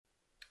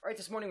All right,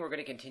 this morning we're going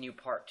to continue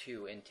part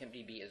 2, and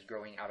TempDB is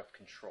growing out of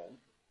control.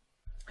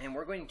 And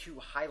we're going to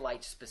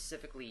highlight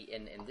specifically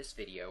in this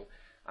video,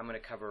 I'm going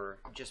to cover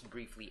just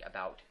briefly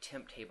about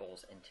temp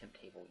tables and temp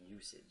table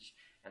usage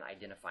and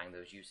identifying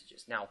those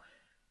usages. Now,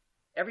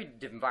 every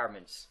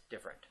environment's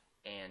different,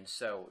 and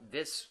so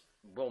this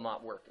will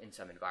not work in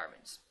some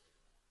environments.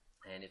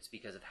 And it's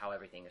because of how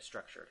everything is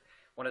structured.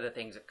 One of the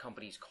things that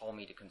companies call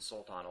me to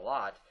consult on a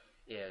lot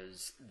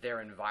is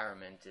their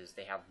environment is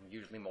they have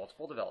usually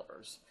multiple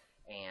developers,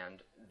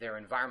 and their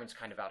environment's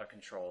kind of out of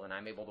control, and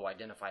I'm able to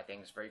identify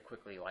things very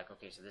quickly, like,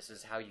 okay, so this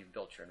is how you've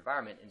built your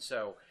environment. And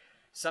so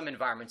some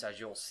environments, as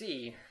you'll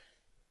see,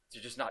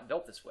 they're just not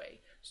built this way,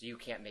 so you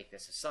can't make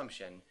this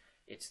assumption.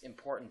 It's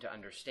important to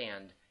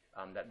understand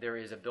that there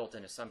is a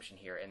built-in assumption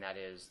here, and that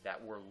is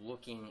that we're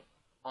looking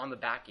on the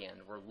back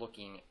end, we're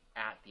looking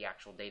at the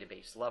actual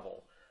database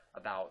level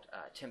about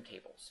temp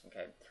tables.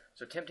 Okay,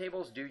 so temp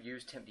tables do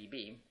use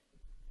TempDB,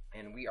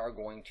 and we are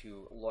going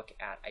to look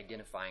at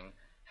identifying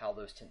how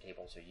those temp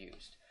tables are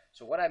used.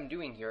 So what I'm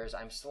doing here is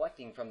I'm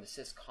selecting from the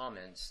sys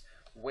comments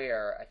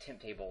where a temp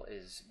table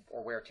is,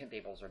 or where temp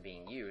tables are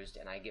being used,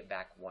 and I get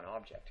back one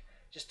object.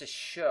 Just to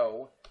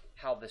show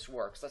how this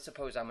works, let's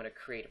suppose I'm going to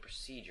create a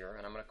procedure,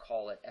 and I'm going to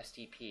call it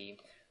STP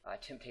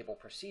temp table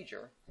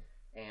procedure,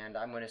 and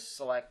I'm going to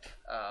select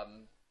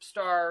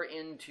star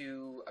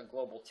into a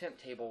global temp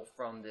table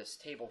from this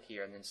table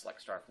here, and then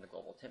select star from the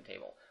global temp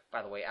table.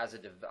 By the way, as a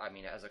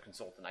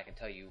consultant, I can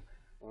tell you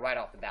right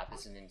off the bat,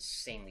 this is an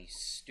insanely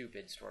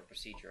stupid stored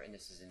procedure, and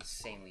this is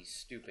insanely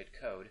stupid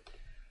code.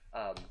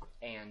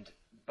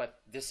 But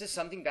this is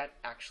something that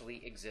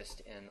actually exists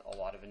in a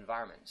lot of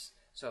environments.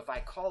 So if I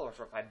call, or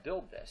if I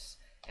build this,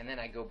 and then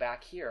I go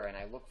back here and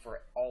I look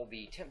for all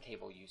the temp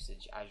table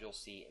usage, as you'll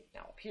see, it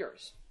now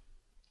appears.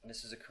 And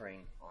this is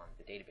occurring on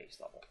the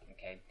database level.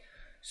 Okay,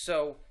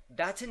 so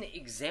that's an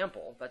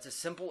example. That's a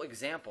simple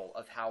example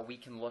of how we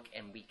can look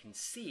and we can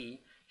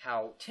see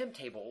how temp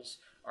tables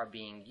are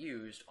being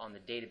used on the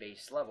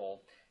database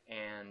level,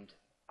 and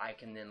I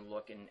can then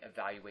look and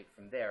evaluate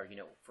from there, you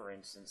know, for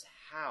instance,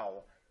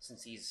 how,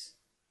 since these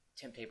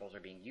temp tables are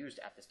being used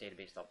at this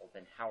database level,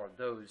 then how are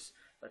those,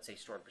 let's say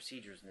stored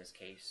procedures in this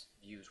case,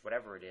 views,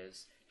 whatever it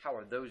is, how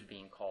are those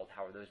being called,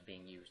 how are those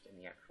being used in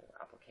the actual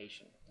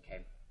application,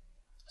 okay?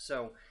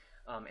 So,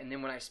 and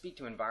then when I speak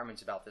to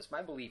environments about this,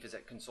 my belief is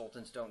that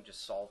consultants don't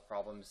just solve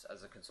problems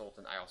as a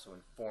consultant, I also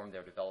inform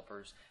their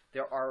developers.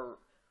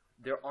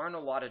 There aren't a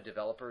lot of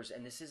developers,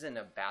 and this isn't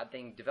a bad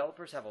thing.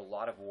 Developers have a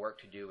lot of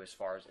work to do as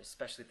far as,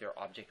 especially if they're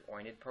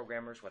object-oriented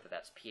programmers, whether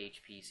that's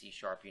PHP, C#,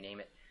 you name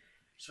it.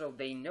 So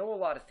they know a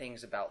lot of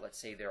things about, let's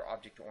say, their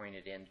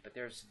object-oriented end, but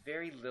there's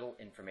very little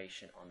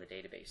information on the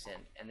database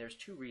end, and there's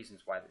two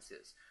reasons why this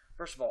is.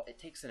 First of all, it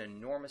takes an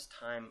enormous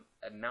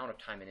amount of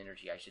time and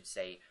energy, I should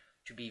say,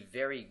 to be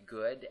very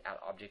good at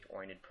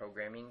object-oriented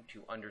programming,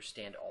 to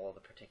understand all of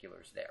the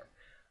particulars there.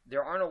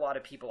 There aren't a lot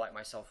of people like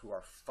myself who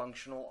are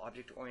functional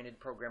object-oriented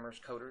programmers,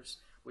 coders,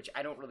 which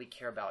I don't really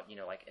care about, you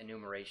know, like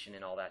enumeration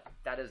and all that.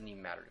 That doesn't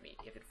even matter to me.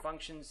 If it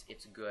functions,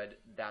 it's good.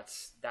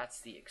 That's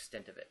the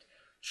extent of it.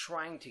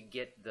 Trying to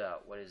get the,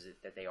 what is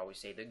it that they always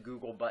say, the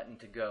Google button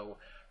to go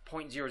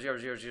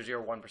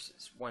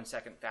 0.00001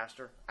 second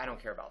faster, I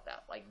don't care about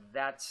that. Like,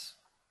 that's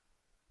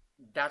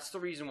the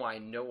reason why I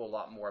know a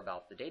lot more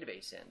about the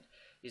database end,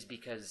 is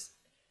because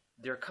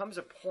there comes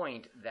a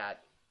point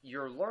that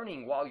your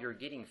learning while you're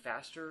getting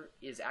faster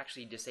is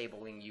actually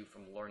disabling you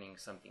from learning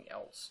something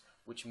else,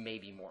 which may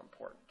be more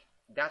important.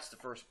 That's the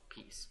first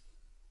piece.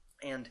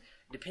 And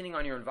depending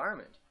on your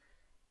environment,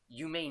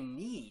 you may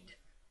need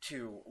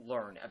to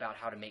learn about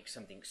how to make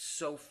something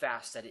so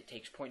fast that it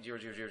takes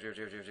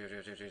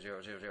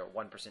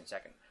 0.00000000001%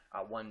 second,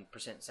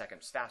 1%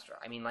 seconds faster.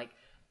 I mean, like,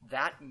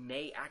 that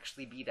may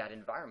actually be that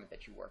environment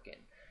that you work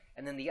in.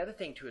 And then the other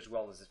thing too as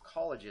well is that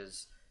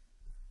colleges,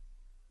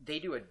 they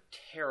do a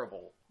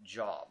terrible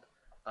job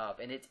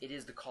of, and it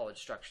is the college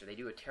structure, they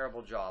do a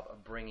terrible job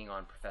of bringing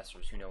on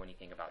professors who know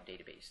anything about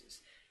databases.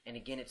 And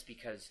again, it's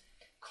because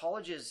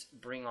colleges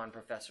bring on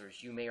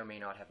professors, you may or may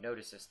not have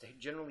noticed this, they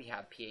generally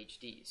have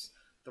PhDs.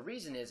 The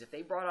reason is, if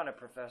they brought on a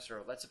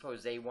professor, let's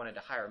suppose they wanted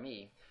to hire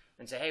me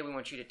and say, hey, we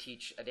want you to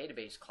teach a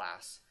database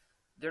class,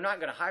 they're not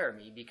going to hire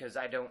me because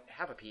I don't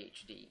have a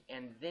PhD.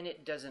 And then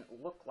it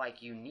doesn't look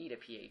like you need a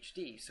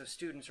PhD. So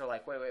students are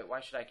like, wait, why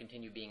should I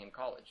continue being in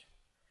college?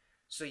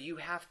 So you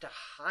have to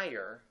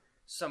hire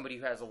somebody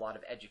who has a lot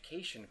of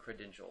education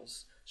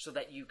credentials so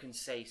that you can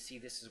say, see,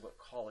 this is what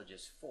college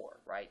is for,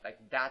 right?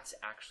 Like, that's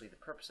actually the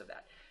purpose of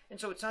that. And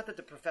so it's not that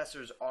the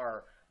professors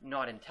are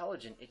not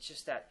intelligent, it's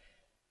just that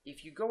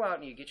if you go out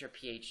and you get your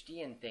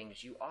PhD in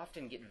things, you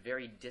often get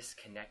very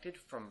disconnected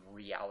from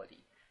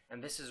reality.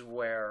 And this is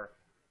where,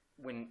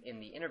 when in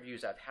the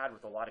interviews I've had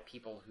with a lot of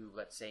people who,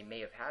 let's say,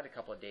 may have had a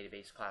couple of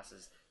database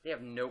classes, they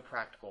have no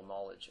practical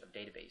knowledge of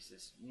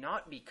databases.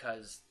 Not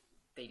because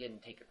they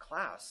didn't take a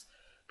class,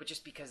 but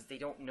just because they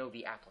don't know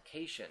the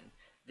application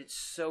that's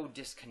so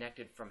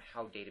disconnected from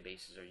how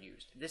databases are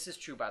used. This is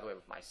true, by the way,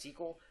 with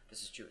MySQL.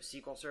 This is true with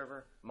SQL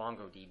Server,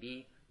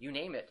 MongoDB, you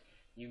name it.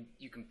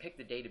 You can pick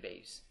the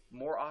database.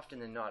 More often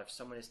than not, if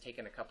someone has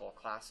taken a couple of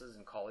classes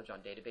in college on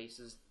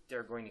databases,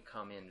 they're going to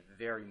come in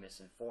very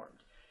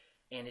misinformed.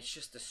 And it's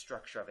just the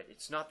structure of it.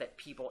 It's not that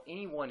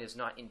anyone is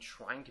not in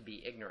trying to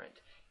be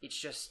ignorant. It's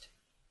just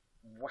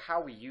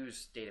how we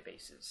use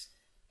databases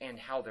and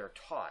how they're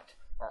taught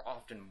are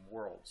often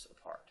worlds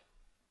apart.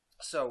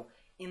 So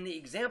in the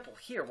example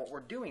here, what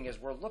we're doing is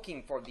we're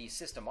looking for these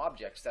system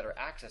objects that are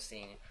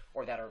accessing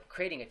or that are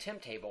creating a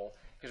temp table,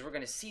 because we're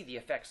going to see the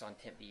effects on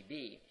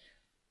TempDB.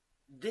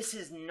 This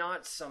is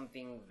not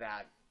something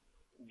that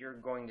you're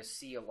going to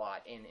see a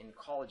lot in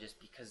colleges,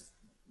 because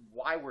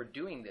why we're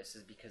doing this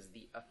is because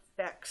the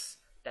effects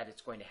that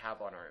it's going to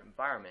have on our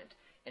environment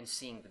and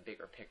seeing the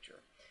bigger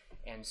picture.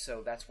 And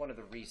so that's one of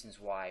the reasons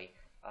why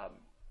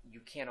you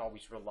can't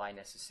always rely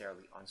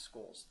necessarily on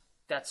schools.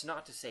 That's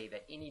not to say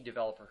that any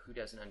developer who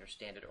doesn't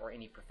understand it or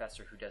any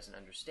professor who doesn't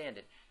understand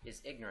it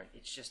is ignorant.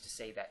 It's just to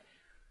say that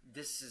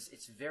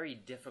it's very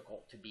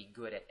difficult to be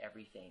good at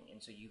everything,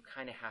 and so you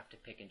kind of have to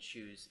pick and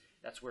choose.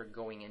 That's where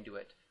going into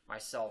it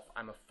myself,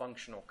 I'm a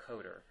functional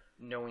coder,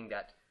 knowing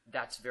that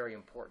that's very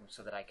important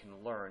so that I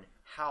can learn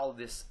how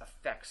this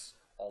affects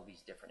all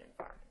these different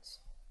environments.